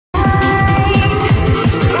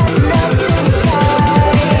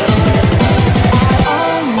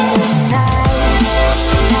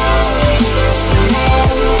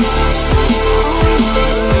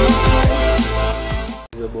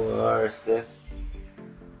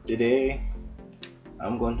Today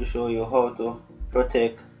I'm going to show you how to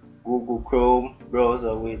protect Google Chrome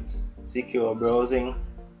browser with secure browsing.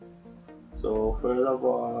 So first of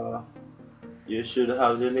all, you should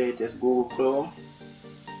have the latest Google Chrome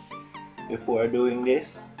before doing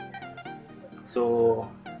this. So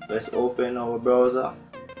let's open our browser.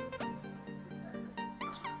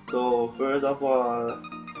 So first of all,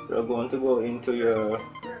 you're going to go into your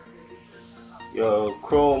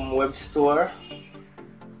Chrome web store.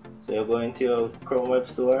 So you're going to your Chrome web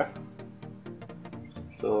store.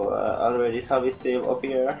 So I already have it saved up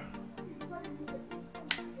here.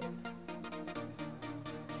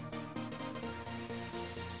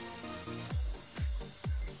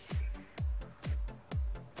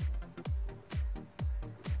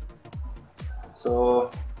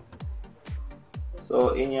 So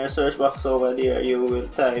in your search box over there, you will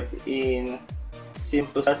type in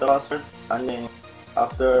simple starter password, and then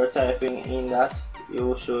after typing in that,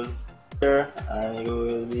 you should enter and you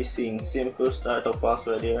will be seeing simple startup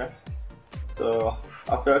password here. So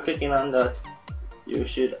after clicking on that, you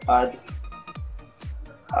should add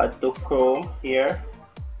to Chrome here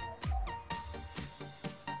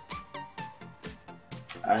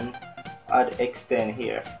and add extend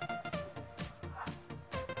here.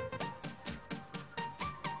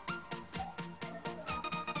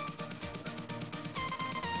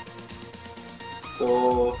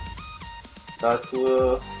 So that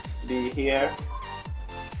will be here.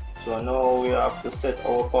 So now we have to set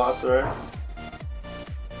our password.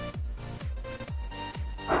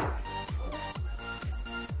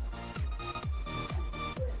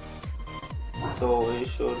 So we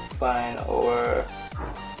should find our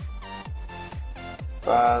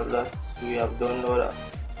file that we have downloaded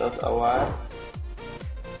just a while.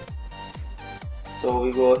 So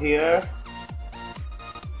we go here,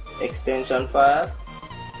 extension file,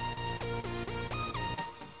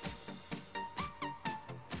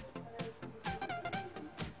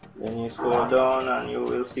 then you scroll down and you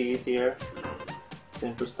will see it here,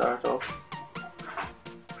 simple startup.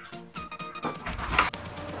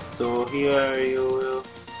 So here you will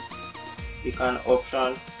click on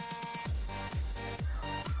option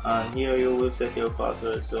and here you will set your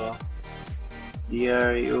password. So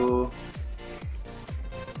here you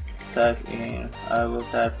type in, I will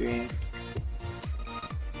type in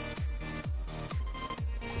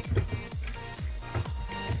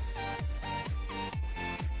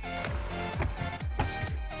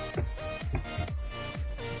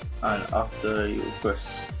and after you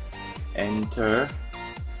press enter,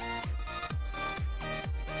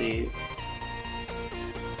 save.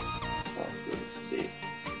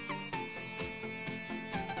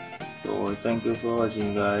 So thank you for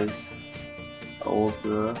watching, guys. I hope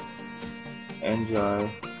you enjoy.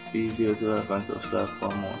 Please be sure to like and subscribe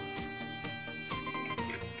for more.